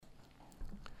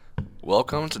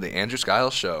Welcome to the Andrew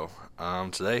Skiles Show.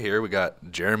 Today here we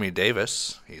got Jeremy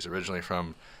Davis. He's originally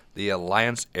from the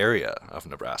Alliance area of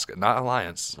Nebraska. Not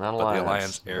Alliance, Not but the Alliance.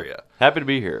 Alliance area. Happy to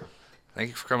be here. Thank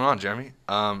you for coming on, Jeremy.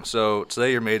 So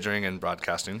today you're majoring in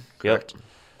broadcasting, correct? Yep.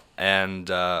 And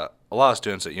a lot of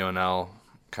students at UNL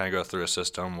kind of go through a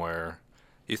system where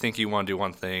you think you want to do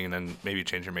one thing and then maybe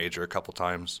change your major a couple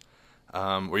times.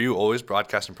 Were you always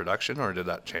broadcasting production, or did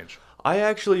that change? I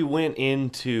actually went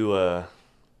into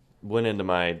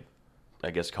my,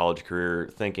 college career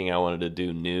thinking I wanted to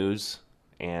do news,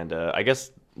 and I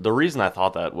guess the reason I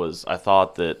thought that was I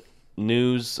thought that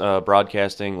news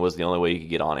broadcasting was the only way you could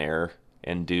get on air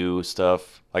and do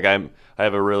stuff. I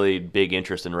have a really big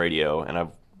interest in radio, and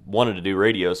I've wanted to do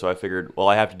radio, so I figured, well,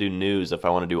 I have to do news if I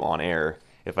want to do on air.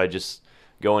 If I just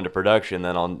go into production,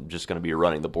 then I'm just going to be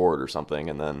running the board or something,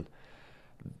 and then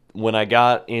when I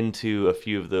got into a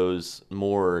few of those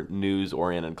more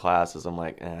news-oriented classes, I'm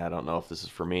like, I don't know if this is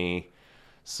for me.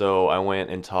 So I went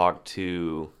and talked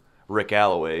to Rick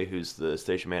Alloway, who's the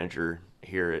station manager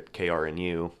here at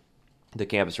KRNU, the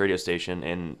campus radio station,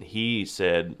 and he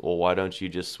said, well, why don't you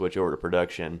just switch over to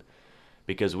production?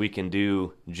 Because we can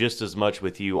do just as much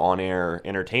with you on air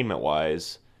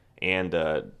entertainment-wise and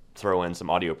throw in some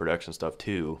audio production stuff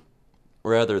too,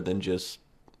 rather than just,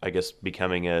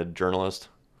 becoming a journalist.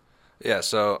 Yeah,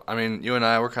 so I mean, you and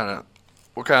I we're kind of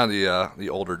the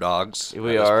older dogs.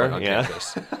 We at this are, point on yeah.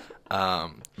 campus.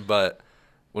 But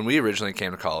when we originally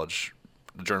came to college,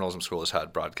 the journalism school has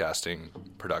had broadcasting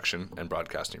production and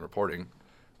broadcasting reporting.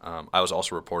 I was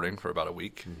also reporting for about a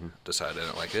week. Decided I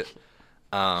didn't like it.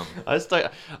 I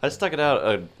stuck it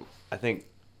out. I think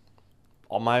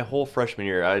on my whole freshman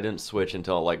year, I didn't switch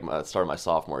until the start of my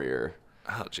sophomore year.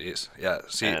 Oh, jeez. Yeah.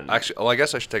 See, And- actually, I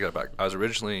guess I should take it back. I was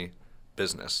originally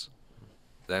business.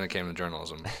 Then it came to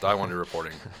journalism. Thought I wanted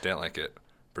reporting. Didn't like it.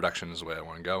 Production is the way I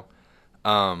want to go.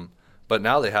 But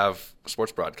now they have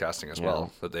sports broadcasting as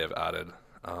well that they have added.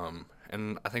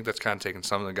 And I think that's kind of taken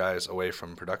some of the guys away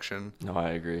from production. No, I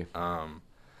agree.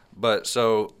 But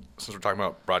so, since we're talking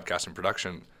about broadcasting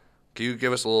production, can you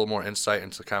give us a little more insight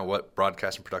into kind of what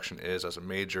broadcasting production is as a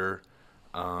major?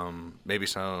 Maybe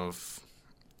some of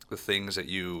the things that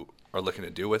you are looking to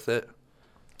do with it?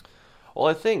 Well,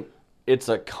 I think it's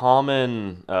a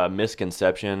common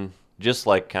misconception, just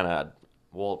like I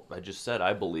just said,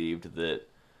 I believed that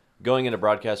going into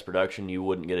broadcast production, you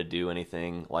wouldn't get to do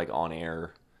anything like on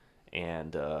air,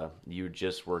 and you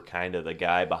just were kind of the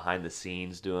guy behind the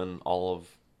scenes doing all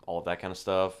of that kind of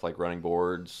stuff, like running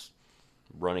boards,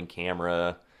 running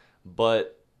camera.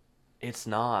 But it's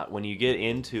not. When you get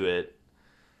into it,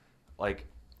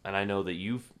 and I know that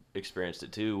you've experienced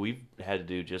it too, we've had to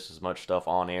do just as much stuff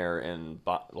on air and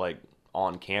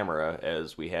on camera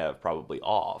as we have probably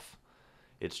off.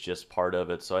 It's just part of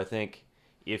it. So I think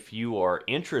if you are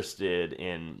interested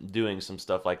in doing some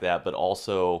stuff like that, but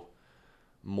also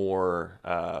more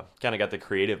kind of got the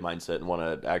creative mindset and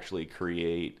want to actually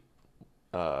create,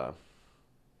 do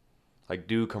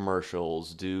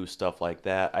commercials, do stuff like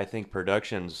that, I think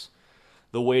production's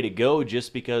the way to go,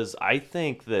 just because I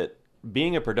think that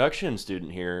being a production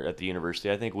student here at the university,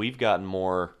 I think we've gotten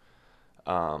more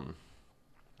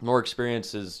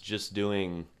experiences just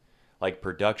doing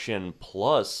production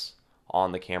plus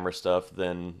on the camera stuff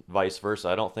than vice versa.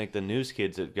 I don't think the news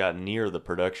kids have gotten near the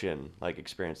production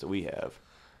experience that we have.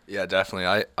 Yeah,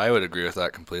 definitely. I would agree with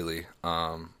that completely.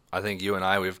 I think you and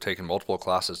I, we've taken multiple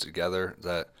classes together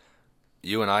that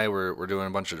you and I we're doing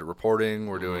a bunch of reporting,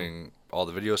 we're doing all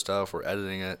the video stuff, we're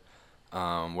editing it.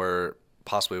 Where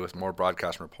possibly with more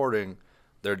broadcast and reporting,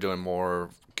 they're doing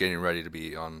more getting ready to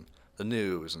be on the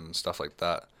news and stuff like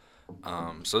that.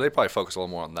 So they probably focus a little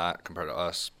more on that compared to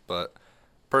us. But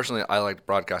personally, I like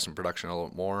broadcasting production a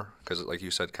little more because, like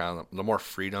you said, kind of the more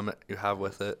freedom you have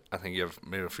with it, I think you have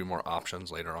maybe a few more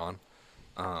options later on.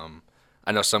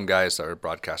 I know some guys that are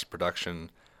broadcast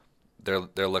production,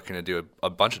 they're looking to do a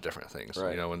bunch of different things.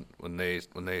 Right. You know, when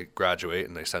they graduate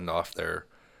and they send off their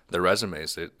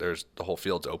resumes, there's the whole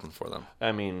field's open for them.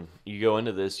 I mean, you go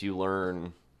into this, you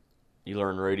learn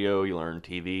radio, you learn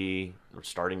TV, you're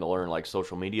starting to learn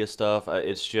social media stuff.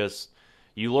 It's just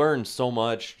you learn so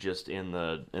much just in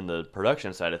the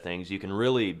production side of things. You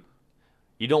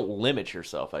don't limit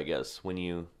yourself, I guess. When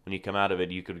you come out of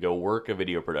it, you could go work a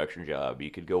video production job,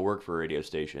 you could go work for a radio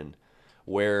station,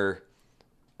 where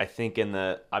I think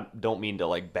I don't mean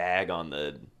to bag on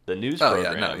the news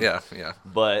program. Oh yeah.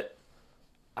 But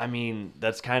I mean,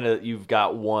 that's kind of, you've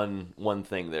got one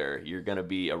thing there. You're going to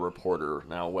be a reporter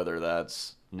now, whether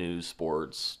that's news,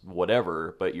 sports,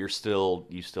 whatever, but you still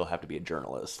have to be a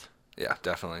journalist. Yeah,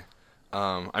 definitely.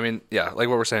 I mean, yeah, like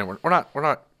what we're saying, we're not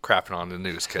crapping on the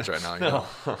news kids right now. You No.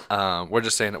 know? We're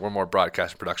just saying that we're more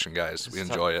broadcast and production guys. We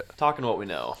enjoy it. Talking what we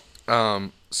know.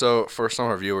 So for some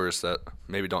of our viewers that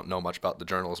maybe don't know much about the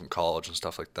journalism college and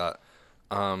stuff like that,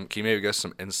 can you maybe give us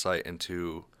some insight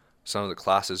into some of the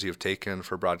classes you've taken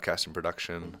for broadcast and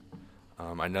production?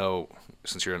 I know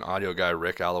since you're an audio guy,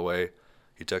 Rick Alloway,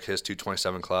 he took his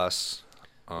 227 class.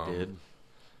 Did.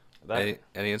 Any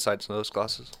insights into those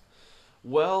classes?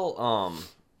 Well,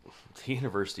 the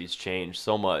university's changed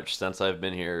so much since I've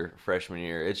been here freshman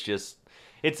year.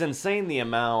 It's insane the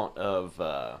amount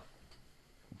of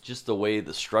just the way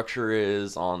the structure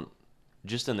is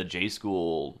just in the J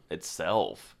school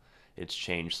itself. It's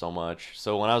changed so much.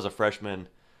 So when I was a freshman,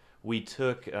 we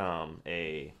took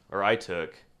I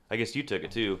guess you took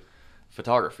it too,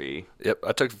 photography. Yep,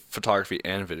 I took photography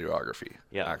and videography.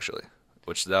 Yeah. Actually,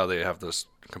 which now they have this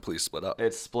completely split up.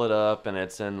 It's split up and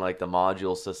it's in like the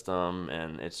module system,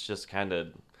 and it's just kind of,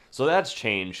 so that's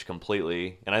changed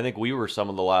completely. And I think we were some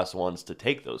of the last ones to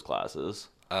take those classes.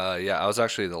 Yeah, I was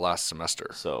actually the last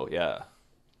semester. So yeah.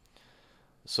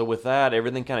 So with that,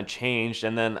 everything kind of changed,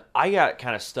 and then I got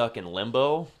kind of stuck in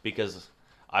limbo because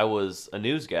I was a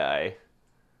news guy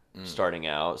starting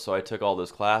out. So I took all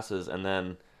those classes, and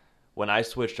then when I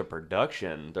switched to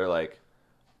production, they're like,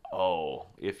 "Oh,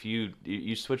 if you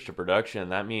switch to production,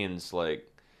 that means like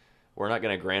we're not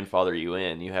going to grandfather you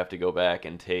in. You have to go back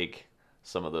and take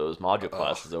some of those module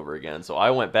classes over again." So I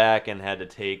went back and had to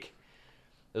take.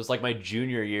 It was like my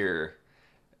junior year.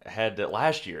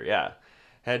 Last year, yeah.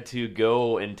 Had to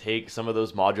go and take some of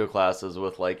those module classes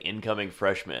with like incoming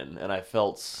freshmen, and I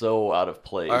felt so out of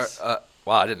place.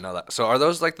 Wow, I didn't know that. So are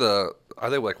those like are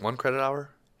they like 1 credit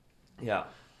hour? Yeah.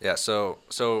 Yeah, so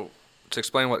to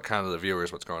explain what kind of the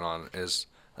viewers what's going on is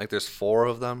I think there's 4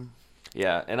 of them.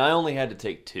 Yeah, and I only had to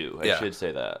take 2. I should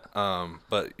say that.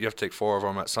 But you have to take 4 of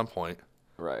them at some point.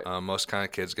 Right. Most kind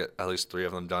of kids get at least 3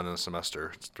 of them done in a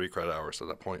semester. It's 3 credit hours at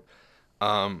that point.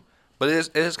 But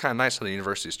it is kind of nice how the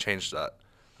university's changed that.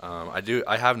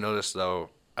 I have noticed though,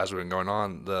 as we've been going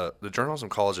on, the journalism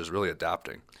college is really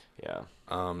adapting. Yeah.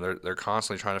 They're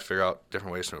constantly trying to figure out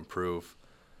different ways to improve.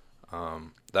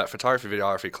 That photography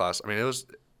videography class, I mean, it was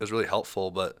really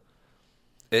helpful, but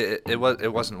it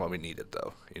wasn't what we needed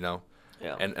though, you know.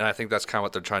 Yeah. And I think that's kind of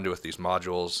what they're trying to do with these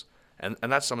modules, and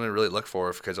that's something to really look for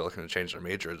if kids are looking to change their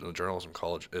majors in the journalism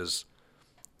college is,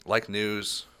 like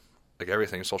news, like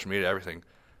everything, social media,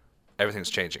 everything's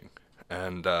changing,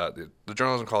 and the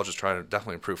journalism college is trying to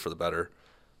definitely improve for the better.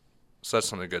 So that's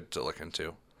something good to look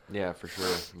into. Yeah, for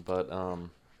sure. But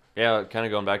yeah, kind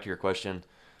of going back to your question,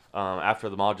 after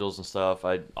the modules and stuff,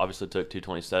 I obviously took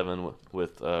 227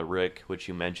 with Rick, which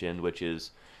you mentioned, which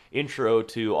is intro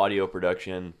to audio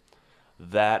production.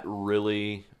 That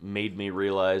really made me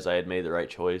realize I had made the right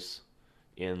choice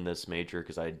in this major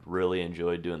because I really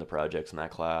enjoyed doing the projects in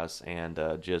that class, and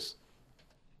just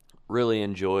really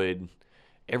enjoyed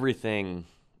everything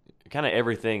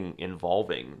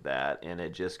involving that, and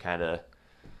it just kind of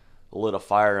lit a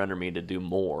fire under me to do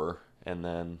more. And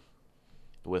then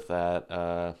with that,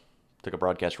 took a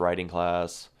broadcast writing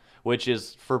class, which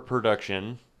is for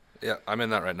production. Yeah, I'm in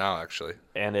that right now actually.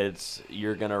 And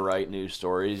you're gonna write news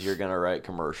stories, you're gonna write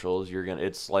commercials,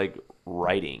 it's like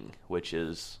writing, which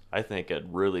is I think a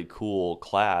really cool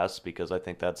class because I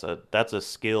think that's a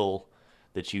skill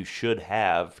that you should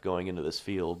have going into this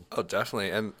field. Oh,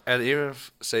 definitely. And even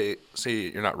if say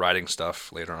you're not writing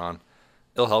stuff later on,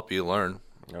 it'll help you learn,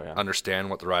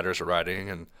 understand what the writers are writing,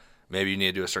 and maybe you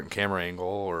need to do a certain camera angle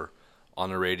or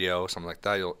on the radio, something like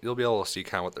that. You'll be able to see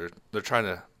kind of what they're trying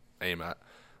to aim at.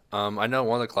 I know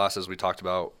one of the classes we talked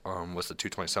about was the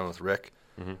 227 with Rick.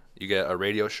 Mm-hmm. You get a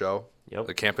radio show,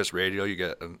 the campus radio. You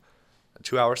get a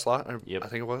 2-hour slot, I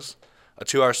think it was. A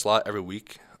 2-hour slot every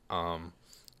week.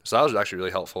 So that was actually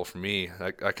really helpful for me.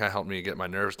 That kind of helped me get my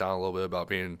nerves down a little bit about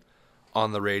being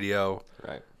on the radio.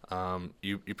 Right.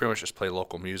 You pretty much just play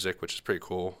local music, which is pretty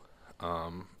cool.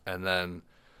 And then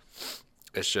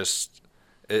it's just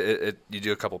you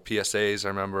do a couple PSAs, I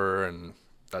remember, and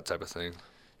that type of thing.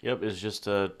 Yep, it's just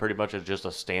pretty much just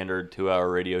a standard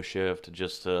 2-hour radio shift,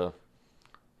 just to,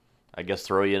 I guess,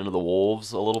 throw you into the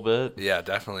wolves a little bit. Yeah,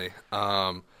 definitely.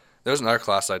 There was another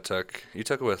class I took. You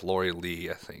took it with Lori Lee,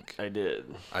 I think. I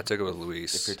did. I took it with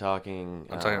Luis. If you're talking...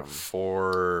 I'm talking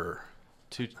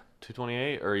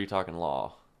 228, or are you talking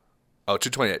law? Oh,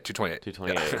 228.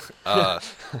 228. Yeah.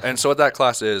 And so what that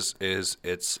class is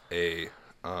it's a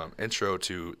intro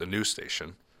to the news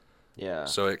station. Yeah.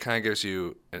 So it kind of gives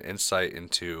you an insight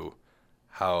into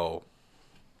how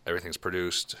everything's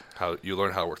produced, how you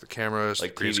learn how to work the cameras,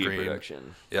 like green TV screen.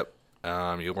 production. Yep.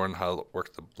 You learn how to work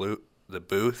the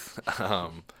booth.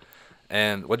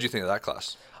 And what did you think of that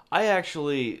class?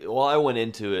 I went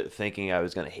into it thinking I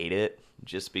was going to hate it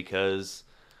just because,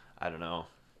 I don't know,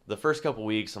 the first couple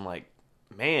weeks I'm like,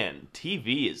 man,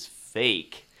 TV is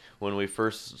fake. When we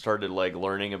first started like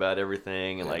learning about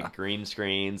everything and like green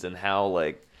screens and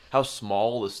how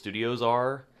small the studios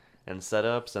are and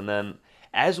setups, and then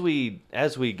as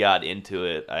we got into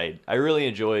it, I really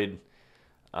enjoyed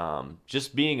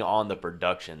just being on the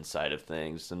production side of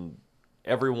things. And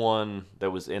everyone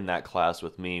that was in that class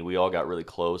with me, we all got really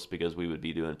close because we would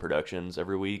be doing productions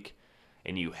every week,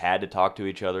 and you had to talk to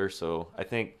each other. So I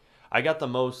think I got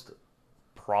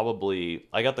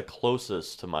I got the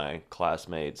closest to my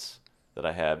classmates that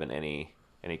I have in any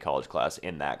college class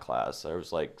in that class. There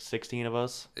was like 16 of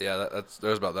us. Yeah,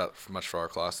 there's about that much for our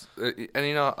class, and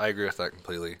you know I agree with that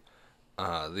completely.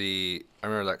 I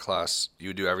remember that class. You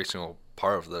would do every single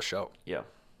part of the show. Yeah.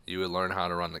 You would learn how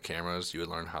to run the cameras. You would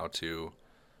learn how to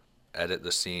edit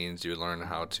the scenes. You would learn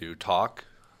how to talk.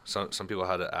 Some people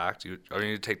had to act.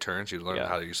 You'd take turns. You'd learn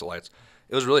how to use the lights.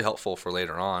 It was really helpful for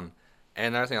later on.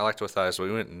 And another thing I liked with that is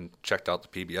we went and checked out the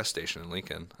PBS station in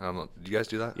Lincoln. I don't know, did you guys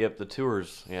do that? Yep, the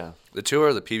tours, yeah. The tour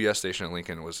of the PBS station in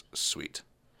Lincoln was sweet.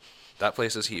 That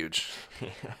place is huge.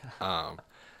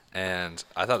 And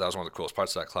I thought that was one of the coolest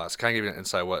parts of that class. Kind of give you an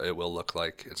insight what it will look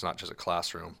like. It's not just a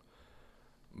classroom.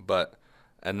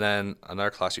 And then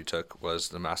another class you took was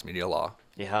the mass media law.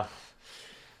 Yeah.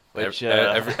 Which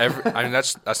I mean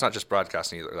that's not just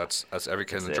broadcasting either. That's every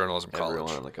kid in the journalism college.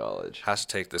 Everyone in the college has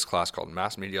to take this class called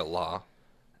mass media law,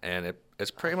 and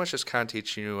it's pretty much just kind of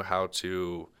teaching you how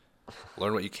to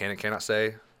learn what you can and cannot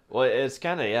say. Well, it's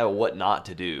kind of what not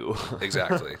to do.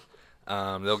 Exactly.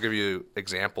 They'll give you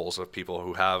examples of people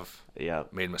who have Yeah.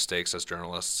 made mistakes as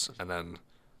journalists and then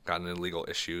gotten into legal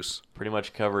issues. Pretty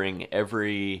much covering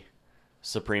every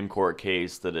Supreme Court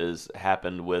case that has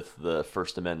happened with the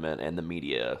First Amendment and the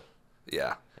media.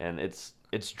 Yeah. And it's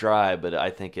dry, but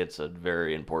I think it's a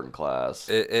very important class.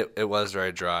 It was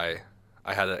very dry.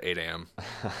 I had it at 8 a.m.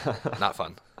 Not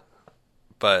fun.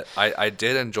 But I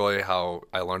did enjoy how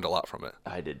I learned a lot from it.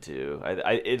 I did too.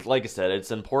 Like I said,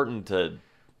 it's important to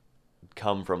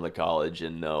come from the college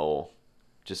and know,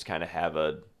 just kind of have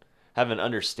an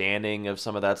understanding of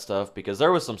some of that stuff, because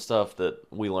there was some stuff that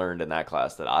we learned in that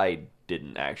class that I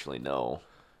didn't actually know.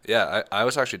 Yeah, I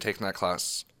was actually taking that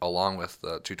class along with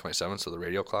the 227, so the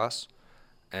radio class.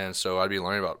 And so I'd be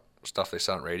learning about stuff they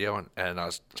said on radio, and I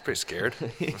was pretty scared.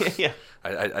 Yeah.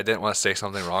 I didn't want to say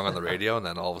something wrong on the radio, and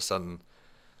then all of a sudden,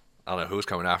 I don't know who's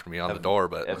coming after me on the door,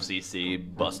 but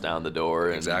FCC bust down the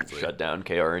door and shut down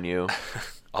KRNU.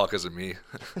 All because of me.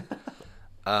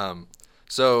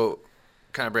 So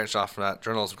kind of branched off from that.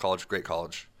 Journalism college, great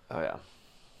college. Oh, yeah.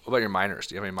 What about your minors?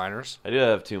 Do you have any minors? I do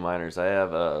have 2 minors. I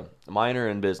have a minor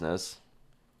in business,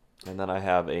 and then I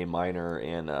have a minor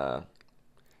in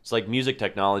it's like music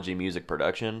technology, music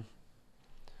production.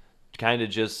 Kind of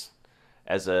just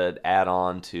as an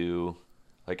add-on to,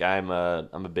 like, I'm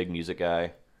a big music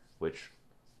guy, which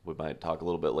we might talk a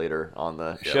little bit later on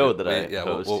the show that I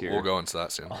host here. We'll go into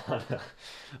that soon.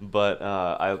 But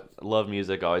I love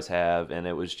music, always have, and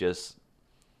it was just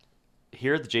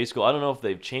here at the J School. I don't know if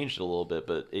they've changed it a little bit,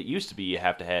 but it used to be you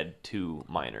have to have 2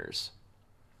 minors.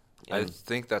 I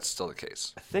think that's still the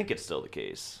case. I think it's still the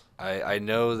case. I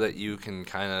know that you can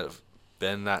kind of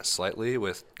bend that slightly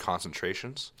with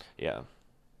concentrations. Yeah.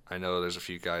 I know there's a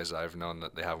few guys I've known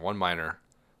that they have 1 minor,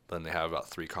 but then they have about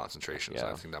 3 concentrations.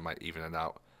 Yeah. I think that might even it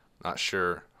out. Not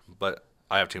sure, but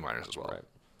I have 2 minors as well. Right.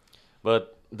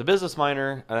 But the business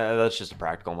minor, that's just a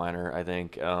practical minor, I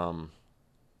think. I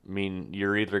mean,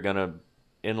 you're either going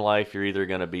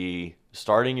to be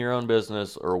starting your own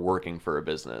business or working for a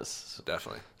business.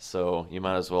 Definitely. So you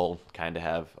might as well kind of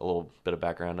have a little bit of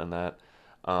background on that.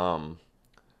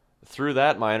 Through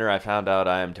that minor, I found out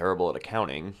I am terrible at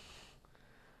accounting.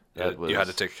 You had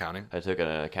to take accounting? I took an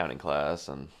accounting class,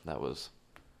 and that was...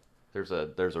 There's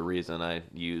a reason I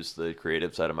use the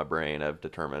creative side of my brain, I've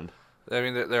determined. I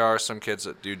mean, there are some kids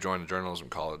that do join a journalism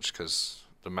college because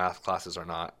the math classes are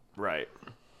not. Right.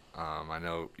 I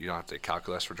know you don't have to take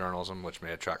calculus for journalism, which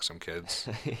may attract some kids.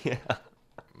 Yeah.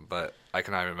 But I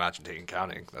cannot even imagine taking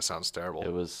accounting. That sounds terrible.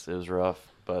 It was rough,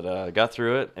 but I got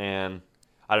through it, and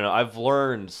I don't know. I've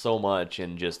learned so much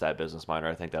in just that business minor.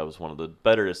 I think that was one of the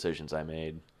better decisions I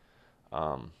made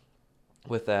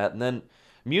with that. And then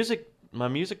my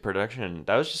music production,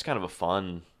 that was just kind of a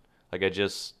fun. Like, I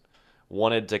just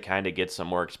wanted to kind of get some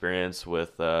more experience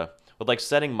with like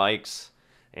setting mics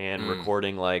and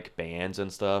recording like bands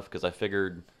and stuff, because I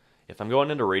figured if I'm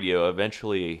going into radio,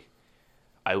 eventually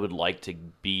I would like to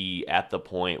be at the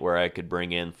point where I could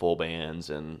bring in full bands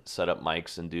and set up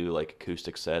mics and do like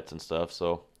acoustic sets and stuff.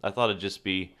 So I thought it'd just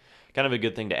be kind of a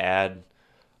good thing to add.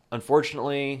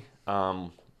 Unfortunately,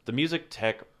 the music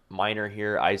tech minor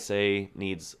here, I say,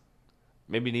 needs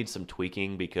some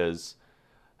tweaking because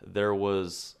there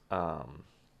was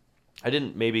I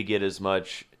didn't maybe get as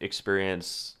much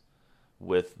experience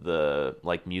with the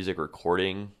like music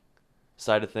recording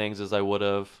side of things as I would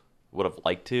have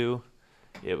liked to.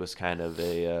 It was kind of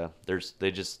a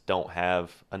they just don't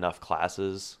have enough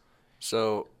classes.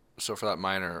 So for that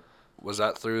minor, was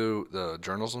that through the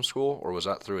journalism school or was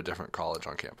that through a different college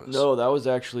on campus? No,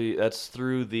 that's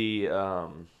through the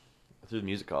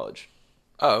music college.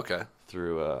 Oh, okay.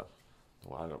 Through well,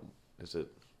 I don't is it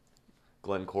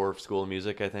Glencore School of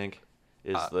Music, I think.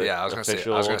 Is the yeah, I was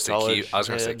official gonna say college I was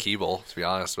gonna say head. Keeble, to be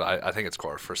honest, but I think it's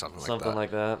Corf or Something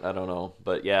like that. I don't know,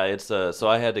 but yeah, it's so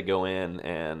I had to go in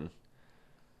and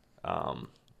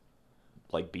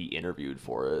like be interviewed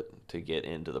for it to get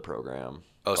into the program.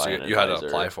 Oh, so by an you had to advisor.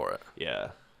 apply for it. Yeah,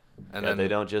 And yeah, then they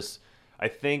don't just. I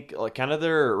think like kind of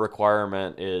their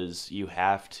requirement is you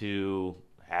have to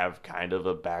have kind of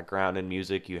a background in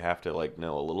music. You have to like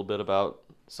know a little bit about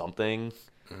something.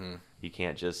 Mhm. You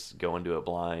can't just go into it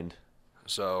blind.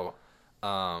 So,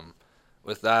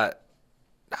 with that,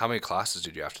 how many classes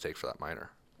did you have to take for that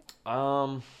minor?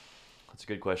 That's a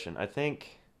good question. I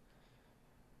think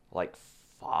like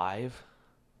 5.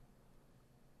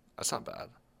 That's not bad.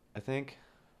 I think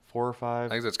 4 or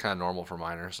 5. I think that's kind of normal for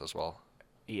minors as well.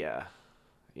 Yeah,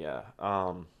 yeah.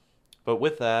 But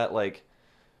with that, like,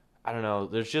 I don't know.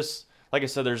 There's just like I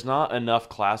said, there's not enough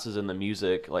classes in the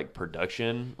music like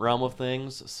production realm of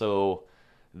things. So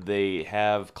they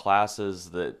have classes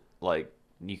that like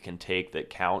you can take that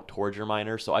count towards your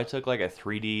minor. So I took like a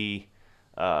 3D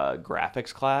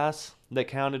graphics class that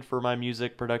counted for my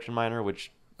music production minor,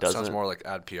 which That sounds doesn't more like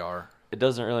ad PR. it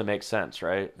doesn't really make sense,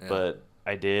 right? Yeah. But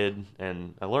I did,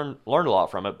 and I learned a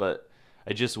lot from it. But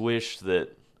I just wish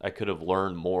that I could have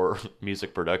learned more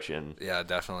music production Yeah,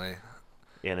 definitely.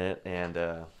 in it.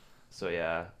 And so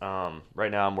yeah,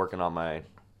 right now I'm working on my.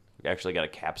 I actually got a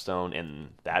capstone in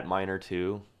that minor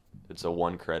too. It's a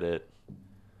 1 credit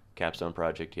capstone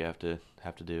project you have to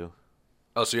do.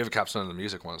 Oh, so you have a capstone in the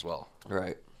music one as well?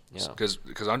 Right. Yeah.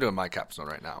 Because I'm doing my capstone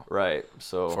right now Right.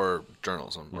 So for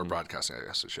journalism or broadcasting, I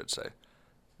guess I should say.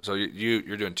 So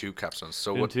you're doing 2 capstones.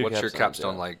 So Doing what's 2 your capstones,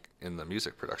 capstone yeah. like in the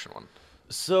music production one?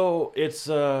 So it's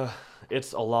a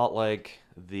lot like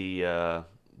the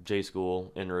J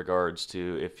school in regards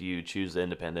to if you choose the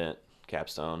independent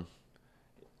capstone,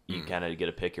 you kind of get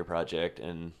to pick your project,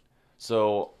 and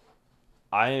so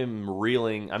I'm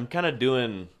kind of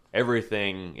doing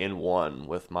everything in one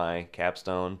with my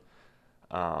capstone.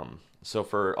 So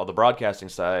for all the broadcasting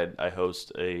side, I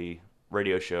host a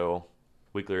radio show,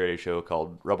 weekly radio show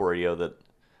called Rebel Radio that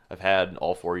I've had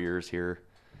all 4 years here.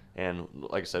 And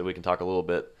like I said, we can talk a little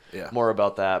bit Yeah. more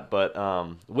about that. But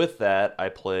with that, I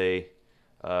play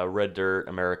Red Dirt,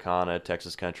 Americana,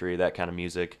 Texas country, that kind of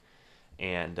music.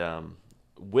 And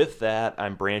with that,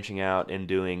 I'm branching out and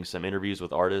doing some interviews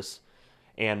with artists.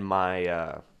 And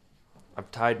I've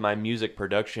tied my music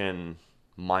production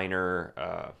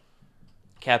minor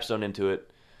capstone into it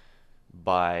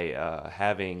by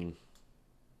having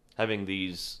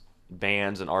these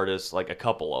bands and artists, like a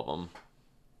couple of them,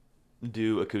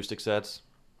 do acoustic sets.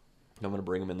 I'm going to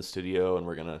bring them in the studio, and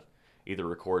we're going to either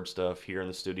record stuff here in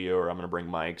the studio, or I'm going to bring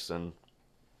mics and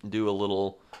do a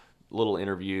little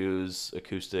interviews,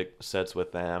 acoustic sets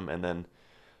with them, and then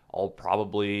I'll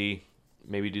probably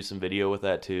maybe do some video with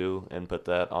that too and put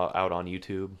that out on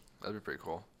YouTube. That'd be pretty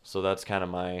cool. So that's kind of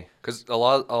my. Because a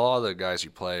lot of the guys you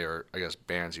play, or I guess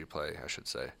bands you play, I should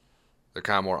say, they're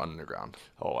kind of more underground.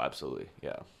 Oh, absolutely,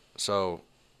 yeah. So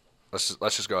let's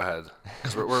just go ahead,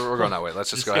 because we're going that way. Let's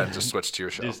just go ahead and just switch to your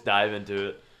show. Just dive into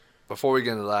it. Before we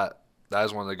get into that, that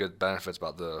is one of the good benefits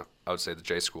about I would say the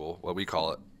J school, what we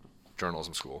call it,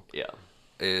 journalism school, Yeah.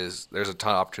 is there's a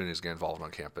ton of opportunities to get involved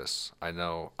on campus. I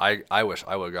know I wish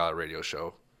I would have got a radio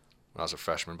show when I was a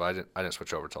freshman, but I didn't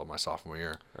switch over till my sophomore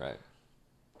year. Right.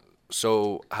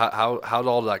 So how did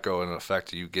all that go in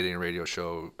effect? You getting a radio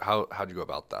show? How'd you go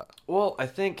about that? Well, I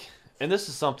think, and this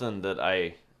is something that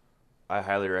I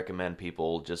highly recommend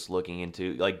people just looking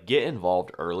into, like, get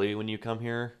involved early when you come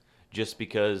here, just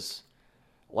because,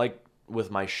 like, with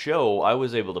my show, I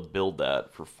was able to build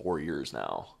that for 4 years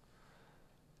now.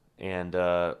 And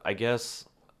I guess,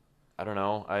 I don't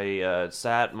know, I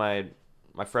sat my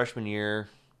freshman year,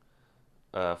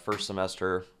 first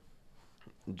semester,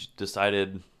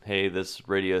 decided, hey, this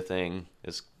radio thing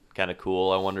is kind of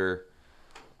cool. I wonder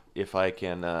if I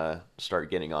can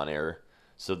start getting on air.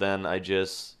 So then I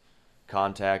just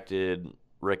contacted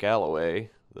Rick Alloway,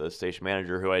 the station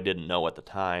manager, who I didn't know at the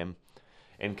time,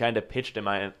 and kind of pitched him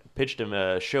pitched him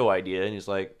a show idea, and he's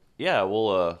like, "Yeah,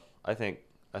 well, I think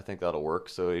that'll work."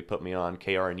 So he put me on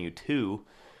KRNU 2,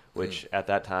 which at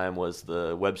that time was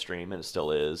the web stream, and it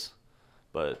still is.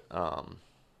 But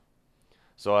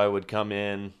so I would come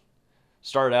in,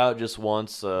 start out just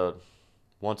once a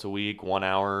week, 1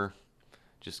 hour,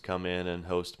 just come in and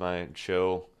host my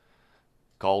show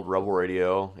called Rebel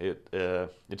Radio.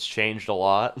 It's changed a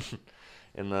lot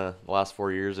in the last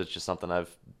 4 years. It's just something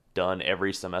I've done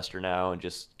every semester now, and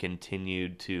just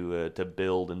continued to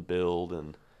build and build.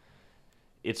 And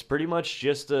it's pretty much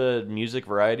just a music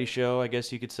variety show, I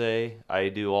guess you could say. I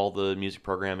do all the music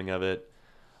programming of it.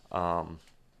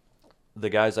 The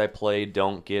guys I play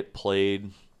don't get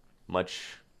played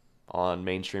much on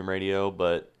mainstream radio,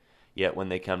 but yet when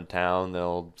they come to town,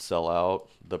 they'll sell out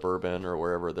the Bourbon or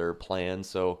wherever they're playing.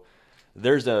 So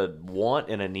there's a want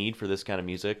and a need for this kind of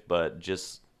music, but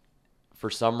just for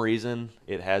some reason,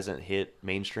 it hasn't hit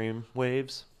mainstream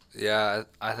waves. Yeah,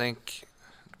 I think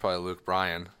probably Luke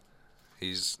Bryan.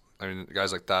 Guys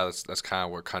like that, that's kind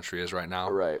of where country is right now.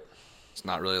 Right. It's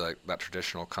not really like that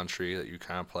traditional country that you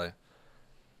kind of play.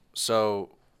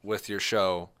 So with your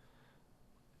show,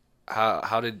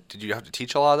 how did you have to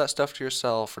teach a lot of that stuff to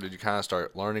yourself, or did you kind of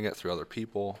start learning it through other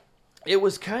people? It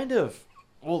was kind of,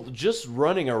 well, just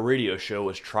running a radio show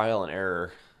was trial and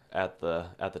error at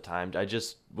the time. I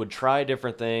just would try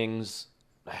different things.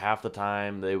 Half the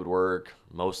time they would work,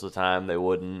 most of the time they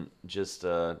wouldn't. Just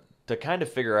to kind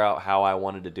of figure out how I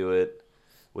wanted to do it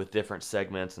with different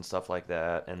segments and stuff like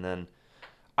that. And then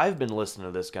I've been listening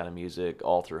to this kind of music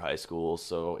all through high school,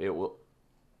 so it will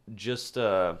just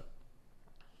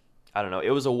I don't know. It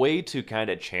was a way to kind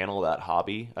of channel that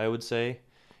hobby, I would say,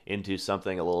 into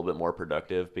something a little bit more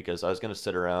productive, because I was going to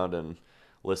sit around and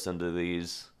listen to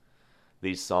these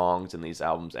songs and these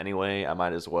albums anyway. I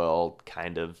might as well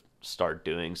kind of start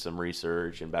doing some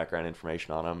research and background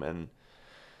information on them. And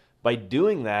by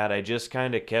doing that, I just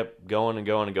kind of kept going and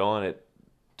going and going. It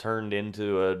turned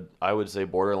into I would say,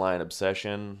 borderline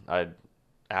obsession. I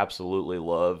absolutely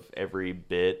love every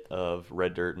bit of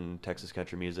Red Dirt and Texas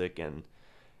country music. And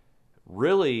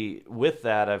really, with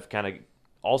that, I've kind of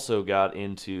also got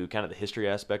into kind of the history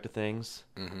aspect of things.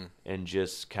 Mm-hmm. And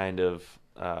just kind of,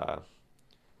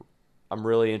 I'm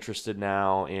really interested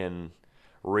now in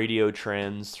radio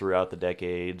trends throughout the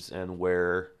decades, and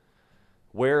where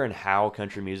and how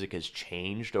country music has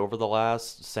changed over the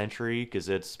last century, because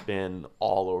it's been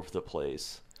all over the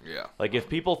place. Yeah. Like, if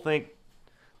people think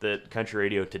that country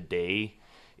radio today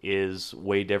is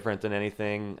way different than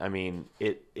anything, I mean,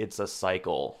 it's a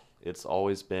cycle. It's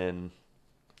always been,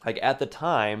 like, at the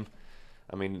time,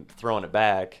 I mean, throwing it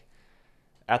back,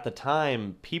 at the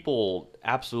time, people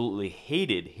absolutely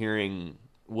hated hearing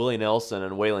Willie Nelson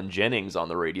and Waylon Jennings on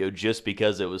the radio, just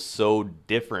because it was so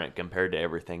different compared to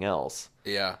everything else.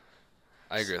 Yeah,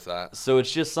 I agree with that. So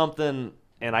it's just something,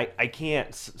 and I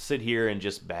can't sit here and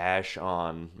just bash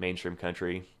on mainstream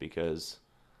country, because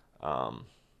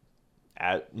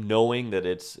knowing that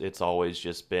it's always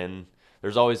just been,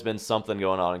 there's always been something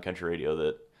going on in country radio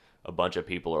that a bunch of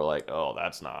people are like, oh,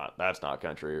 that's not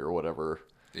country or whatever.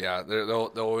 Yeah, there'll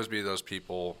always be those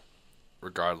people,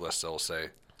 regardless. They'll say,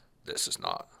 This is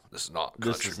not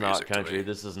country.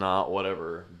 This is not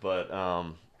whatever. But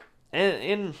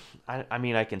and I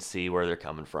mean, I can see where they're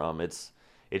coming from. It's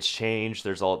changed.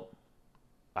 There's all,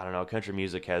 I don't know. Country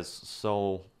music has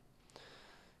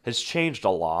changed a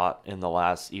lot in the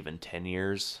last even 10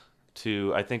 years.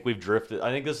 I think we've drifted.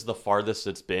 I think this is the farthest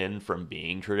it's been from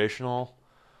being traditional.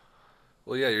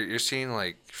 Well, yeah, you're seeing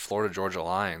like Florida Georgia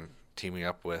Line teaming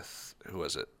up with, who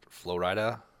was it, Flo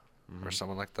Rida? Or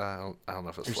someone like that. I don't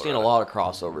know if it's. You're Flo seeing Rida. a lot of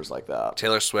crossovers like that.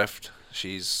 Taylor Swift,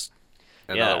 she's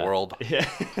in another world. Yeah.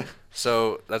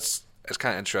 So it's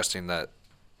kind of interesting that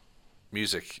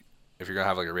music, if you're gonna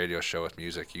have like a radio show with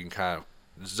music, you can kind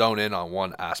of zone in on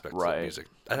one aspect of music.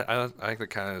 I think that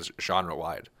kind of is genre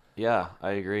wide. Yeah,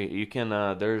 I agree. You can.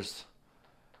 There's,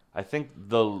 I think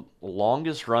the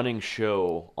longest running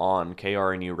show on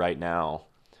KRNU right now,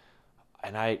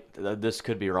 and this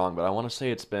could be wrong, but I want to say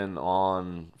it's been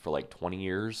on for like 20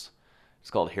 years.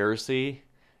 It's called Heresy,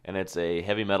 and it's a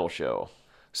heavy metal show.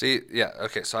 See, yeah,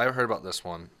 okay, so I heard about this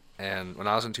one, and when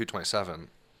I was in 227,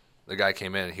 the guy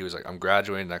came in and he was like, I'm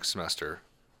graduating next semester.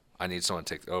 I need someone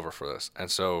to take over for this.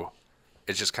 And so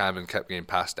it's just kind of kept getting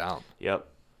passed down. Yep.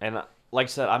 And like I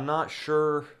said, I'm not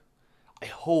sure. I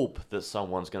hope that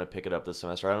someone's going to pick it up this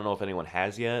semester. I don't know if anyone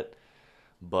has yet,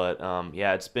 but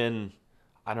yeah, it's been,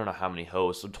 I don't know how many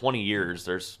hosts. So 20 years,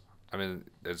 there's... I mean,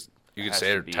 you could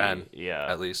say 10, yeah,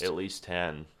 at least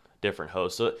 10 different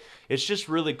hosts. So it's just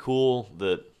really cool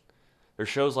that there's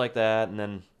shows like that, and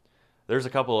then There's a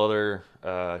couple other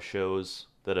shows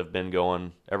that have been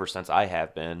going ever since I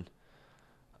have been.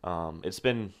 It's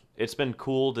been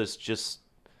cool to just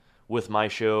with my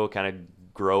show kind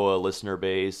of grow a listener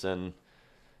base and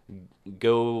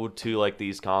go to like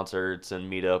these concerts and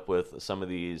meet up with some of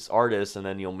these artists, and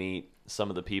then you'll meet some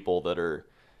of the people that are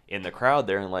in the crowd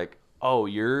there, and like, oh,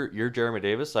 you're Jeremy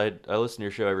Davis. I listen to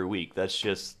your show every week. That's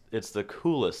just it's the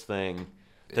coolest thing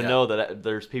to know that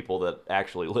there's people that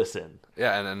actually listen.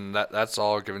 Yeah, and that's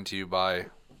all given to you by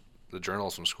the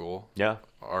journalism school. Yeah,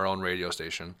 our own radio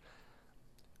station.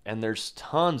 And there's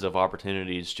tons of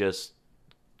opportunities just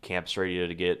campus radio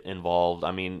to get involved.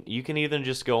 I mean, you can even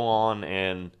just go on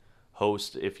and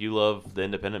host if you love the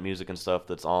independent music and stuff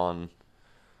that's on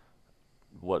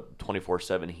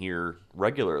 24/7 here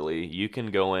regularly. You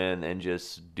can go in and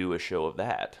just do a show of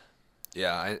that.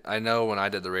 Yeah, I know when I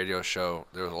did the radio show,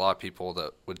 there was a lot of people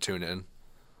that would tune in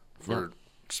for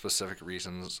specific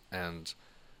reasons, and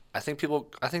I think people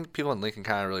in Lincoln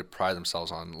kind of really pride themselves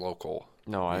on local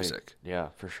music. Yeah,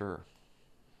 for sure.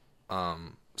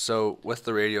 So with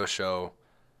the radio show,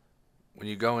 when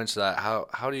you go into that,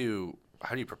 how do you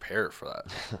prepare for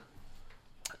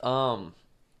that?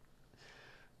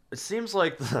 It seems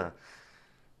like the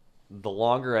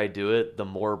longer I do it, the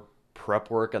more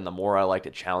prep work and the more I like to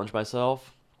challenge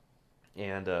myself.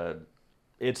 And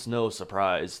it's no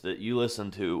surprise that you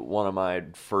listen to one of my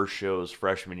first shows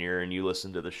freshman year and you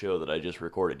listen to the show that I just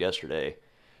recorded yesterday.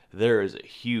 There is a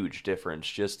huge difference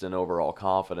just in overall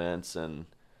confidence and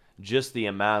just the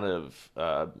amount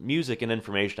of music and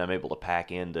information I'm able to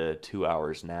pack into 2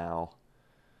 hours now.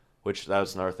 Which that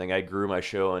was another thing. I grew my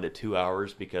show into 2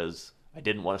 hours because I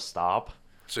didn't want to stop.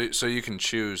 So you can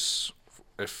choose,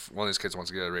 if one of these kids wants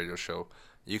to get a radio show,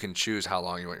 you can choose how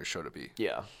long you want your show to be.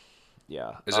 Yeah.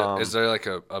 Is there like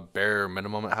a bare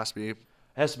minimum it has to be? It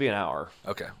has to be an hour.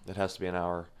 Okay. It has to be an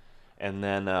hour. And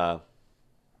then, I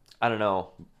don't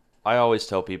know. I always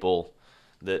tell people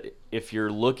that if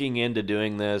you're looking into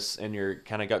doing this and you're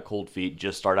kind of got cold feet,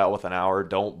 just start out with an hour.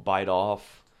 Don't bite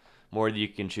off more than you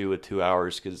can chew with 2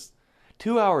 hours, because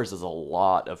 2 hours is a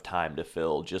lot of time to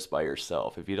fill just by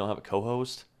yourself. If you don't have a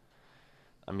co-host,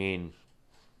 I mean,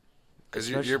 because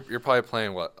you're probably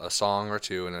playing a song or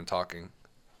two and then talking.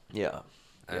 Yeah.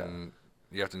 And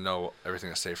you have to know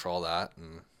everything to say for all that.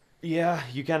 And yeah,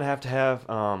 you kind of have to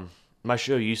have. My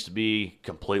show used to be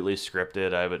completely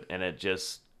scripted. And it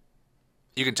just.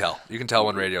 You can tell. You can tell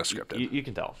when radio's scripted. You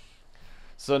can tell.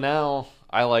 So now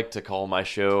I like to call my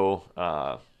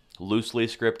show loosely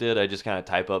scripted. I just kind of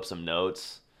type up some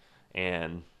notes,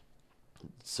 and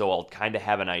so I'll kind of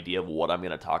have an idea of what I'm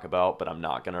going to talk about, but I'm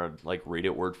not going to like read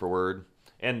it word for word.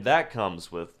 And that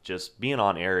comes with just being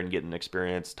on air and getting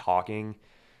experience talking.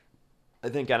 I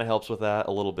think kind of helps with that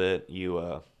a little bit.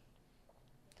 I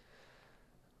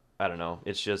don't know.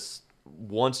 It's just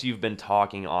once you've been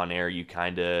talking on air, you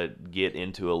kind of get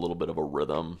into a little bit of a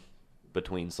rhythm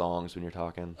between songs when you're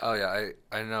talking. Oh yeah,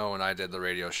 I know when I did the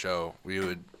radio show, we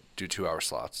would do 2 hour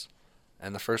slots,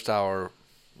 and the first hour a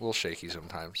little shaky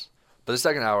sometimes, but the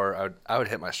second hour I would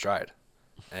hit my stride,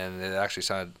 and it actually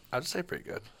sounded, I'd say, pretty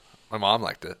good. My mom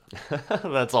liked it.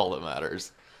 That's all that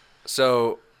matters.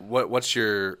 So what's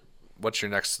your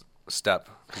next step?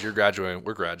 Because we're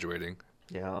graduating.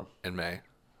 Yeah. In May.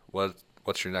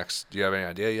 What's your next? Do you have any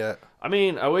idea yet? I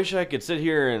mean, I wish I could sit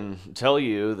here and tell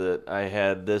you that I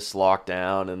had this locked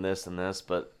down and this,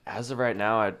 but as of right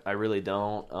now, I really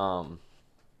don't.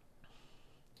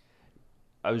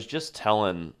 I was just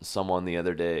telling someone the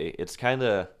other day, it's kind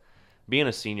of, being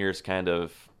a senior's kind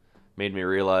of made me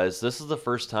realize this is the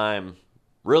first time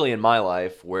really in my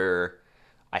life where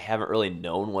I haven't really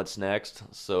known what's next.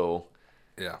 So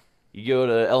yeah, you go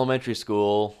to elementary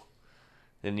school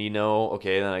and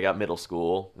okay, then I got middle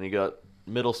school, and you got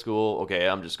middle school, okay,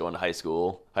 I'm just going to high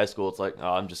school. High school, it's like,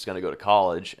 oh, I'm just going to go to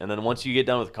college. And then once you get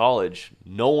done with college,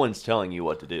 no one's telling you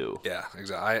what to do. Yeah,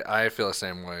 exactly. I feel the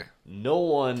same way. No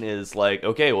one is like,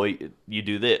 okay, well, you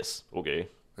do this. Okay.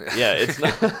 Yeah, it's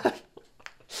not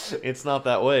it's not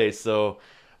that way. So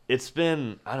it's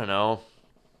been, I don't know,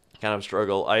 kind of a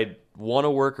struggle. I want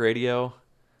to work radio.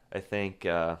 I think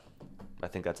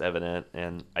that's evident,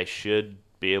 and I should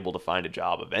be able to find a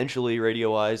job eventually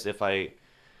radio-wise. If I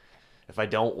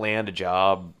don't land a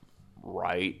job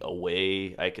right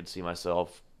away, I could see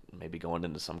myself maybe going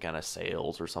into some kind of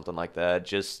sales or something like that.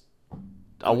 Just,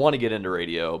 I want to get into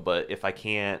radio, but if I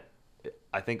can't,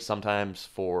 I think sometimes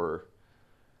for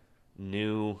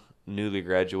newly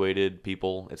graduated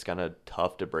people, it's kind of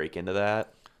tough to break into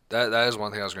that. That is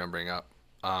one thing I was going to bring up.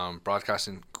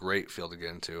 Broadcasting, great field to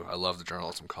get into. I love the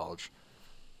journalism college.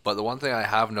 But the one thing I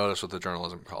have noticed with the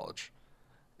journalism college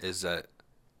is that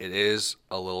it is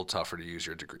a little tougher to use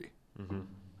your degree.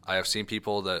 I have seen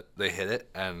people that they hit it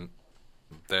and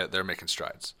they're making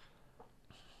strides.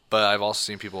 But I've also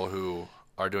seen people who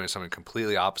are doing something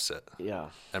completely opposite. Yeah.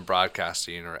 And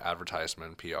broadcasting or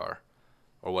advertisement, PR,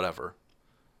 or whatever.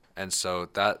 And so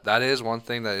that is one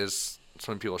thing that is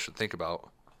something people should think about.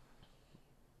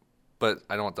 But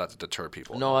I don't want that to deter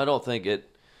people. No, I don't think it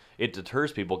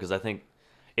deters people, because I think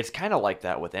it's kind of like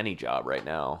that with any job right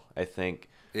now. I think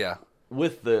Yeah.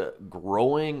 with the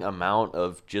growing amount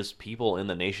of just people in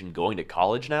the nation going to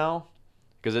college now,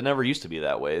 because it never used to be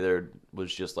that way. There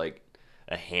was just like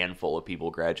a handful of people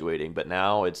graduating, but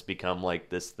now it's become like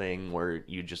this thing where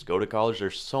you just go to college.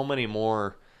 There's so many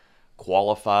more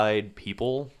qualified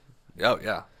people. Oh,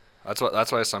 yeah.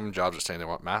 That's why some jobs are saying they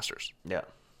want masters. Yeah.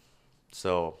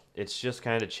 So it's just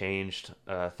kind of changed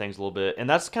things a little bit. And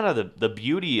that's kind of the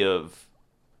beauty of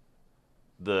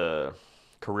the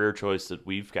career choice that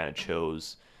we've kind of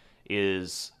chose,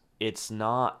 is it's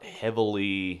not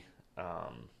heavily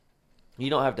you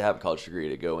don't have to have a college degree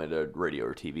to go into radio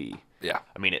or TV. Yeah.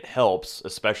 I mean, it helps,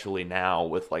 especially now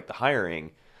with like the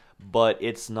hiring, but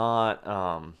it's not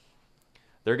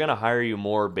they're going to hire you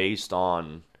more based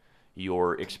on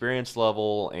your experience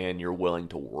level and you're willing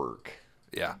to work.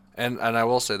 Yeah. And I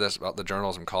will say this about the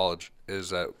journalism college is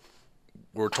that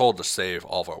we're told to save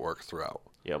all of our work throughout.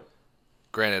 Yep.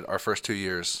 Granted, our first 2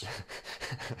 years,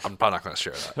 I'm probably not going to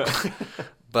share that.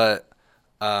 But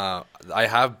I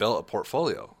have built a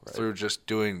portfolio through just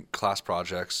doing class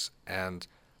projects, and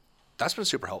that's been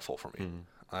super helpful for me.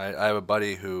 I have a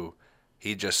buddy who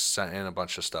he just sent in a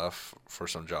bunch of stuff for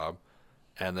some job,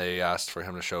 and they asked for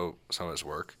him to show some of his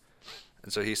work.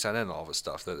 And so he sent in all of his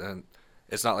stuff. And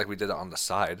it's not like we did it on the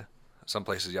side. Some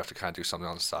places you have to kind of do something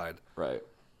on the side. Right.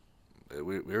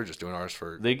 We were just doing ours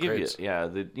for They give grades. you, yeah,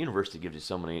 the university gives you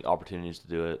so many opportunities to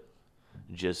do it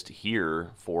just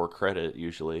here for credit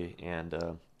usually. And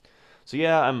so,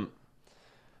 yeah,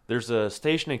 there's a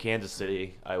station in Kansas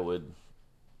City. I would,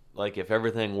 like, if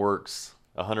everything works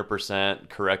 100%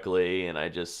 correctly, and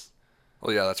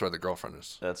Well, yeah, that's where the girlfriend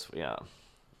is. yeah.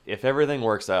 If everything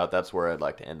works out, that's where I'd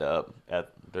like to end up.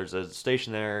 There's a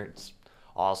station there. It's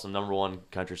awesome. #1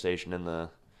 country station in the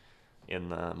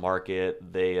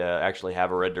market. They actually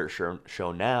have a Red Dirt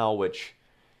show now, which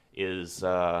is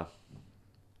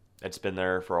it's been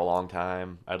there for a long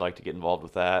time. I'd like to get involved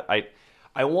with that.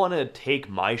 I want to take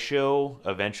my show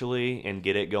eventually and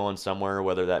get it going somewhere,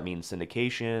 whether that means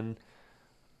syndication.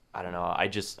 I don't know. I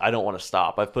don't want to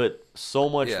stop. I've put so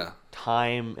much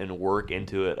time and work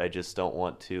into it. I just don't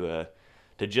want to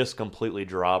just completely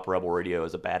drop Rebel Radio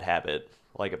as a bad habit,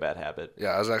 like a bad habit.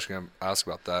 Yeah, I was actually going to ask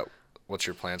about that. What's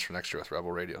your plans for next year with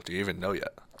Rebel Radio? Do you even know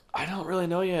yet? I don't really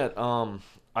know yet. I'm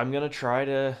going to try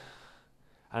to,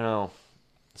 I don't know,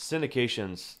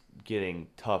 syndication's getting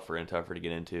tougher and tougher to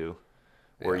get into,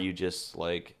 where you just,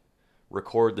 like,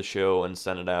 record the show and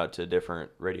send it out to different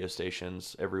radio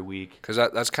stations every week. Because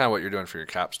that's kind of what you're doing for your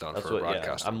capstone for Yeah,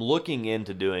 broadcasting. I'm looking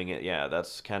into doing it. Yeah,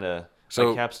 that's kind of So-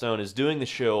 my capstone is doing the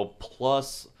show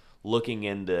plus looking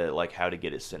into, like, how to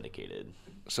get it syndicated.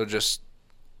 So just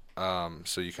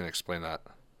so you can explain that.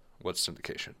 What's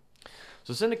syndication?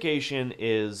 So syndication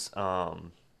is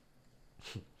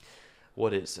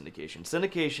what is syndication?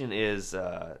 Syndication is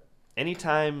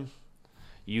anytime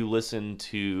you listen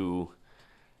to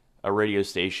a radio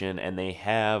station and they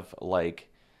have like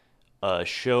a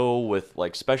show with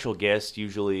like special guests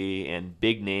usually and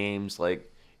big names,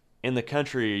 like in the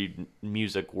country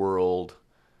music world,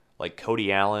 like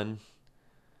Cody Allen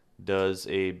does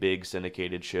a big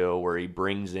syndicated show where he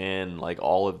brings in like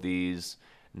all of these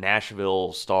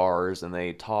Nashville stars and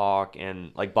they talk,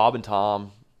 and like Bob and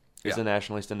Tom is a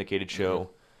nationally syndicated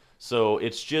show. So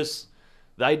it's just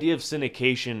the idea of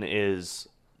syndication is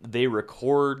they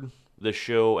record the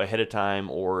show ahead of time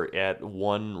or at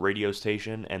one radio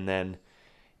station, and then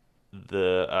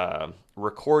the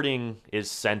recording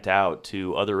is sent out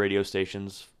to other radio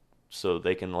stations so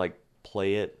they can like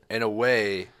play it. In a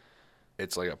way,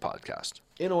 it's like a podcast.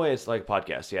 In a way, it's like a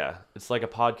podcast, yeah. It's like a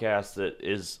podcast that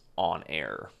is on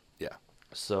air. Yeah.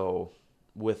 So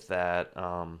with that,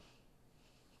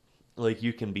 like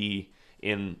you can be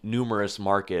in numerous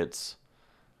markets.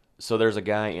 So there's a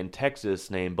guy in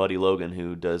Texas named Buddy Logan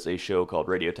who does a show called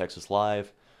Radio Texas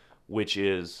Live, which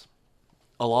is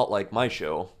a lot like my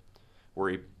show, where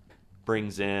he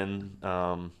brings in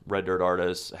Red Dirt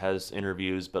artists, has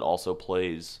interviews, but also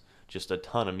plays just a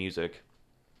ton of music.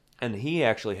 And he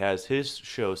actually has his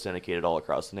show syndicated all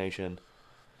across the nation.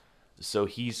 So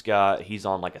he's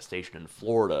on like a station in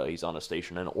Florida, he's on a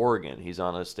station in Oregon, he's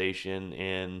on a station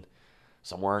in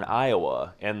somewhere in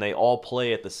Iowa, and they all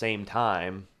play at the same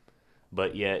time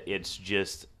but yet it's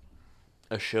just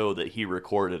a show that he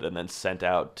recorded and then sent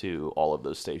out to all of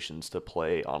those stations to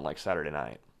play on like Saturday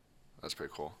night. That's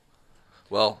pretty cool.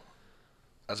 Well,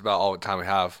 that's about all the time we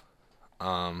have.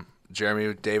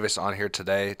 Jeremy Davis on here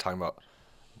today talking about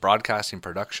broadcasting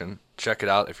production. Check it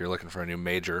out if you're looking for a new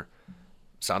major.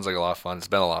 Sounds like a lot of fun. It's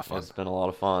been a lot of fun. It's been a lot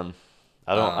of fun.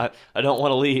 I don't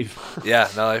want to leave. Yeah,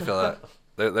 no, I feel that.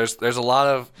 There's a lot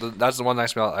of, that's the one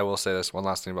nice thing I will say this one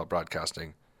last thing about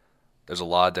broadcasting. There's a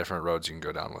lot of different roads you can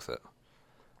go down with it.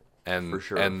 And For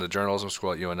sure. And the journalism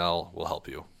school at UNL will help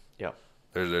you. Yeah.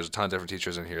 There's a ton of different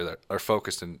teachers in here that are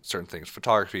focused in certain things: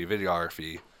 photography,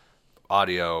 videography,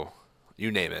 audio,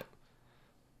 you name it.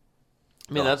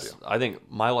 I mean, They'll help that's, you. I think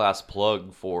my last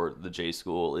plug for the J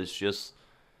School is just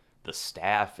the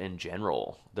staff in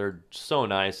general. They're so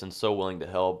nice and so willing to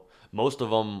help. Most of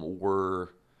them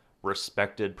were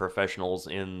respected professionals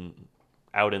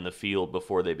out in the field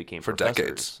before they became For professors.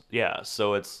 decades. Yeah,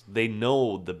 so they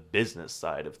know the business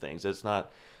side of things. It's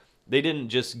not, they didn't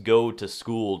just go to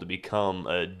school to become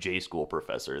a J School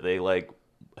professor. They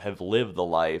have lived the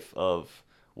life of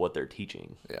what they're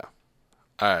teaching. Yeah.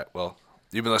 All right. Well,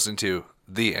 you've been listening to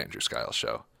The Andrew Skiles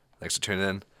Show. Thanks for tuning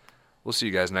in. We'll see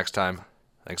you guys next time.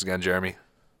 Thanks again, Jeremy.